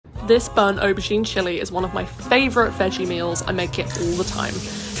This burnt aubergine chili is one of my favourite veggie meals. I make it all the time.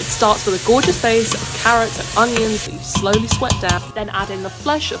 It starts with a gorgeous base of carrots and onions that you slowly sweat down. Then add in the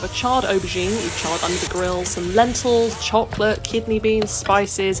flesh of a charred aubergine you've charred under the grill, some lentils, chocolate, kidney beans,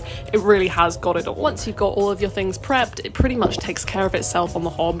 spices. It really has got it all. Once you've got all of your things prepped, it pretty much takes care of itself on the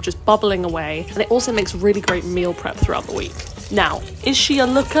hob, just bubbling away. And it also makes really great meal prep throughout the week. Now, is she a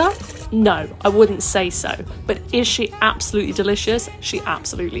looker? No, I wouldn't say so, but is she absolutely delicious? She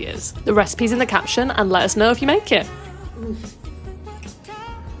absolutely is. The recipe's in the caption and let us know if you make it.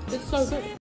 It's so good.